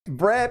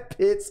Brad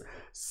Pitt's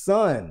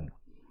son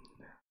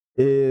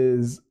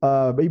is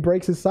he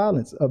breaks his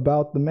silence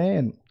about the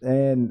man,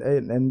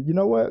 and you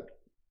know what?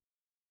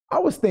 I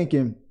was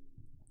thinking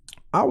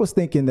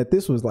that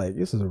this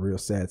is a real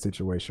sad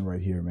situation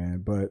right here,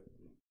 man.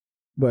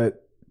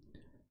 But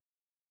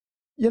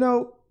you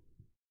know,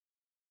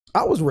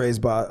 I was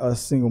raised by a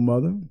single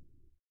mother,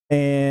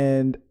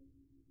 and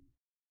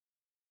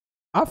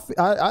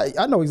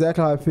I know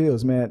exactly how it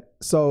feels, man.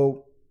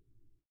 So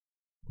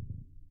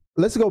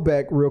let's go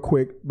back real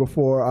quick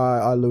before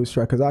I lose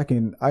track, because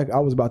I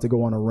was about to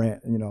go on a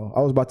rant. You know,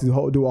 I was about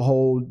to do a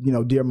whole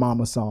Dear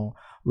Mama song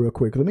real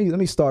quick. Let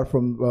me start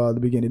from the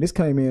beginning. This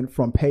came in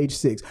from page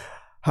 6.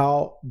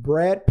 How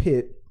Brad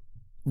Pitt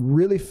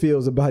really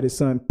feels about his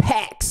son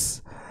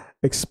Pax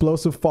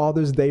explosive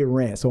Father's Day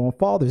rant. So on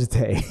Father's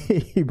Day,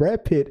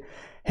 Brad Pitt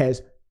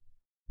has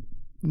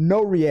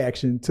no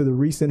reaction to the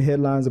recent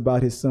headlines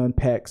about his son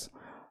Pax,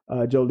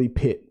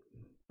 Jolie-Pitt,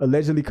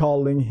 allegedly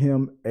calling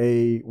him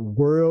a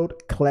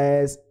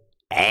world-class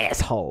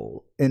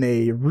asshole in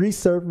a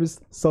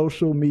resurfaced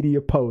social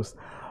media post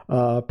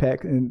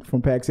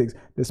from Pack 6.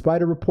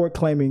 Despite a report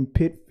claiming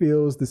Pitt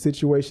feels the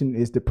situation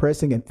is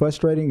depressing and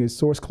frustrating, a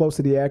source close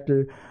to the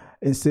actor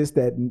insists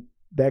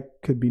that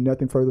could be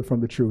nothing further from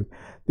the truth.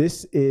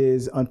 This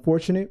is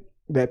unfortunate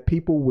that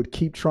people would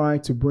keep trying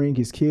to bring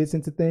his kids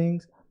into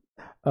things,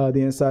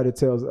 the insider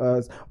tells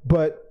us.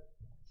 But,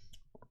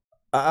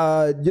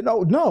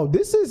 no,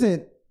 this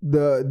isn't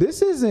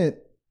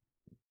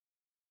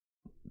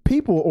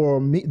people or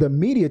the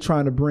media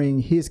trying to bring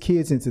his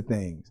kids into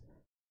things.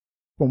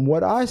 From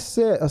what I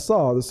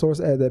saw, the source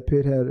added that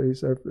Pitt had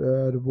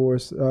a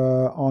divorce,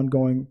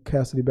 ongoing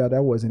custody battle.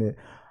 That wasn't it.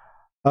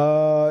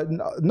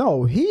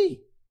 No, he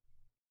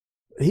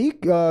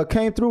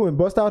came through and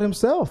bust out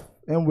himself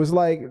and was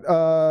like,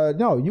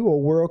 "No, you a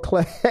world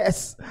class,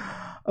 asshole."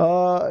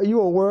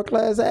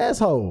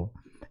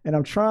 And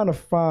I'm trying to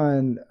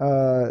find,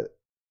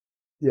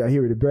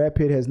 here it is. Brad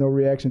Pitt has no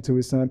reaction to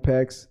his son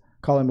Pax,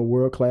 calling him a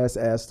world class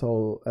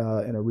asshole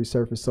in a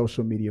resurfaced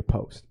social media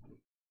post.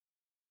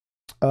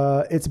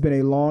 It's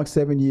been a long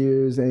 7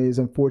 years, and it's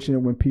unfortunate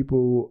when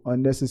people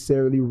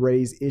unnecessarily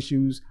raise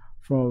issues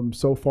from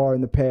so far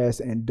in the past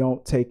and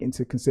don't take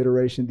into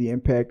consideration the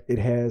impact it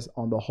has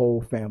on the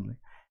whole family.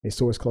 A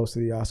source close to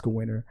the Oscar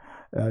winner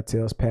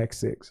tells Pack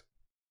 6.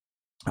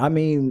 I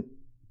mean,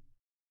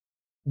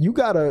 you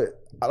gotta,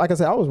 like I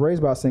said, I was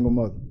raised by a single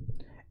mother.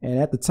 And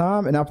at the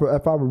time, and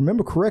if I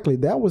remember correctly,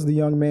 that was the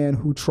young man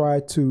who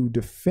tried to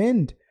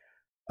defend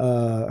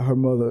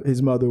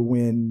his mother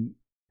when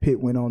Pitt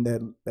went on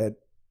that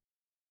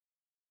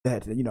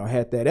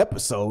had that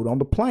episode on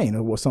the plane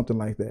or something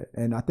like that.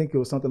 And I think it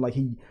was something like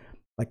he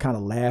kind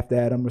of laughed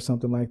at him or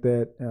something like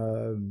that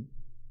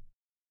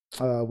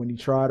when he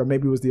tried, or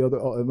maybe it was maybe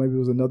it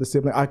was another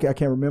sibling. I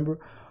can't remember,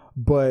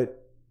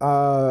 but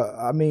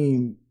I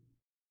mean,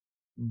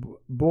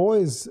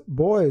 boys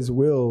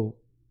will.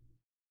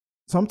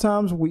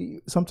 Sometimes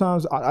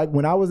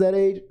when I was that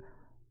age,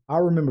 I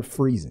remember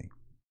freezing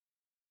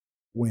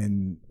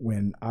when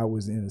I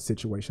was in a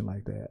situation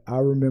like that. I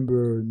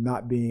remember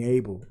not being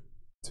able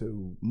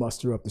to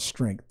muster up the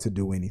strength to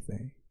do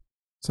anything.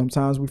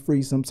 Sometimes we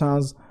freeze.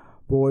 Sometimes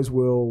boys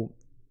will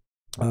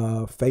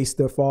face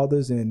their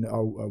fathers and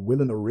are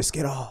willing to risk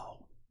it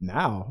all.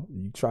 Now,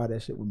 you try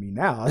that shit with me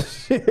now.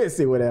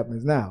 See what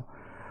happens now.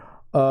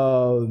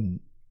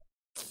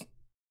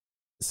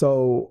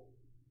 So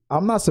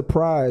I'm not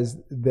surprised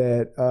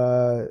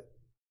that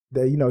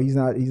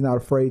he's not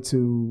afraid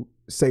to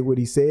say what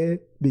he said,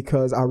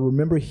 because I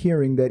remember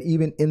hearing that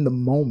even in the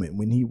moment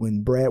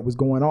when Brad was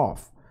going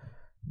off,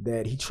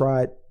 that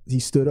he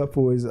stood up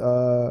for his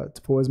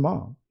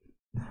mom.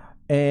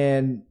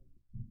 And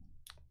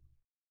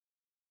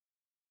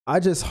I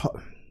just,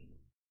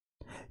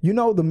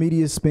 the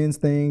media spins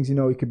things.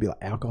 It could be like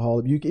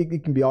alcohol.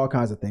 It can be all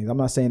kinds of things. I'm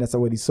not saying that's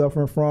what he's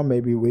suffering from.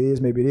 Maybe it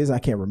is. Maybe it isn't. I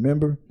can't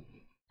remember.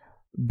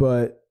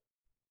 But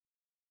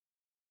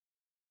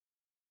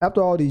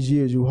after all these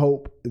years, you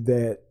hope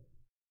that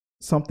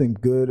something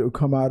good will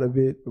come out of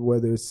it.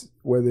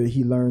 Whether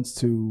he learns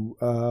to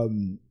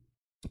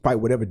fight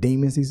whatever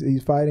demons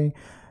he's fighting,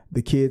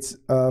 the kids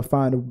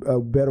find a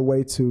better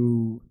way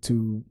to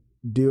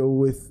deal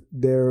with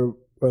their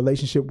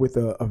relationship with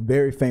a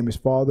very famous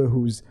father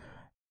who's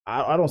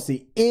I don't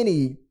see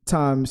any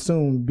time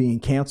soon being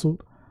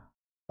canceled.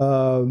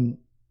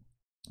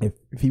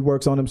 If he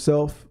works on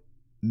himself,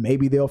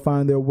 maybe they'll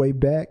find their way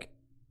back.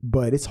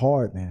 But it's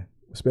hard, man,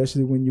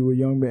 especially when you were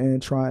young man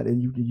trying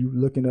and you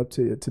looking up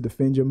to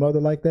defend your mother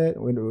like that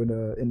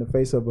in the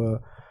face of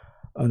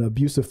an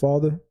abusive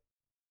father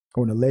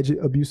or an alleged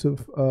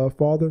abusive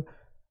father.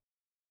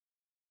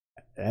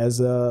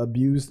 As a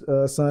abused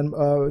son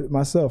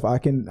myself, I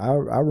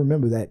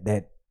remember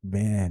that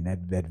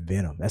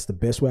venom. That's the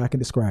best way I can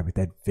describe it.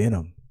 That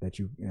venom that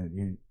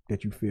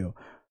you feel.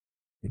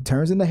 It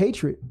turns into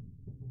hatred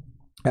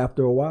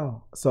after a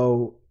while.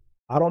 So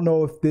I don't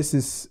know if this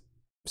is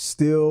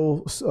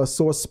still a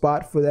sore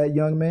spot for that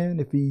young man,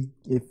 if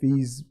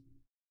he's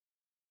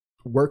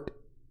worked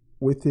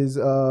with his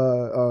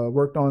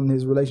worked on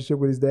his relationship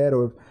with his dad,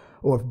 or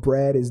if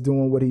Brad is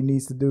doing what he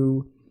needs to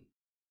do,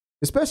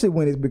 especially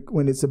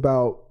when it's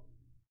about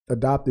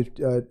adopted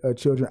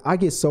children. I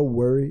get so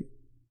worried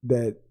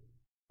that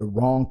the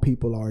wrong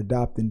people are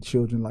adopting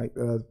children, like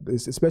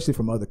especially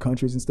from other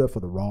countries and stuff, for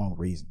the wrong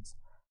reasons.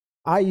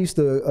 I used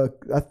to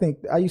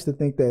think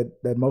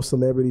that most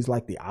celebrities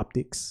like the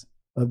optics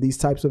of these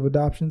types of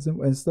adoptions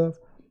and stuff,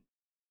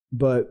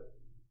 but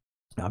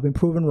I've been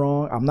proven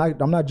wrong. I'm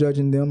not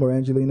judging them or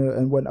Angelina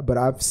and whatnot, but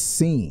I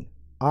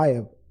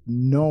have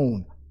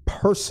known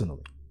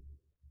personally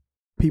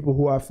people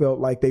who I felt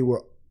like they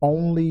were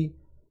only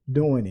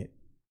doing it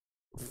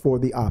for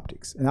the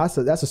optics. And that's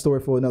a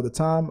story for another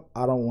time.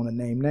 I don't want to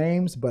name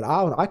names, but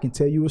I can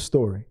tell you a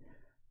story.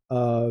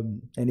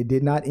 And it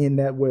did not end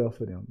that well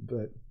for them.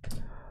 But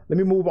let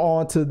me move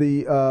on to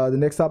the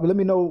next topic. Let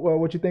me know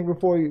what you think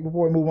before we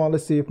move on.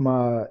 Let's see if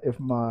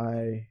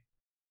my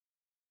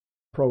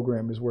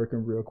program is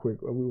working real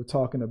quick. We were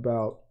talking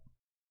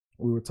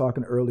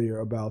earlier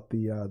about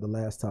the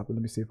last topic.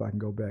 Let me see if I can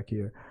go back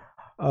here.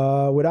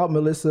 Without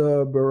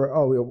Melissa,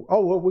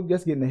 we're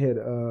just getting ahead.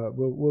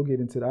 We'll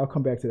get into that. I'll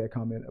come back to that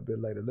comment a bit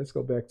later. Let's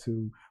go back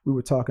to, we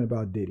were talking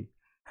about Diddy.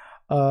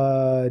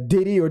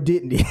 Diddy or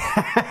didn't he?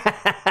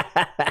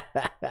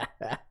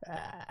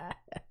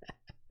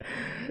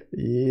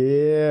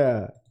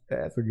 Yeah,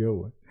 that's a good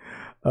one.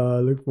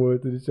 Look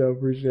forward to the show.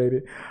 Appreciate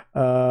it.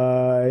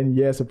 And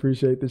yes,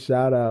 appreciate the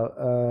shout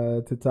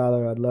out to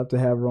Tyler. I'd love to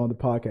have her on the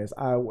podcast.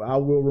 I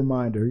will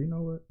remind her. You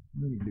know what?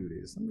 Let me do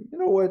this. You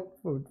know what?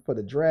 For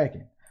the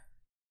dragon,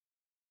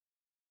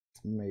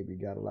 maybe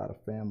got a lot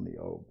of family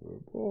over.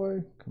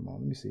 Boy, come on.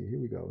 Let me see. Here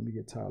we go. Let me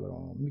get Tyler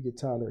on.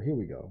 Here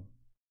we go.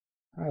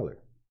 Tyler,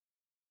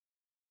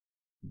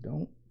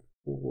 don't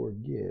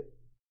forget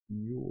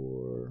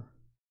you're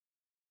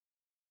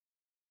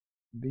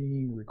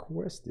being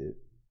requested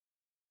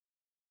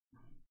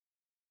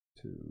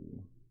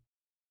to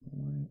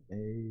on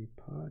a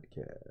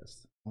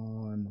podcast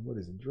on, what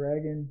is it,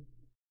 Dragon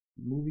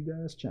Movie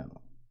Guys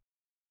channel.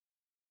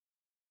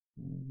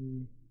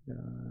 Movie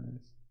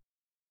Guys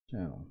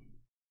channel.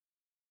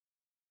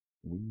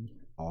 We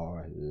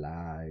are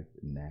live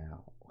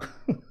now.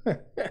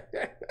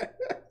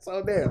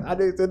 So there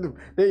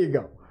you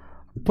go.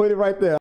 Put it right there.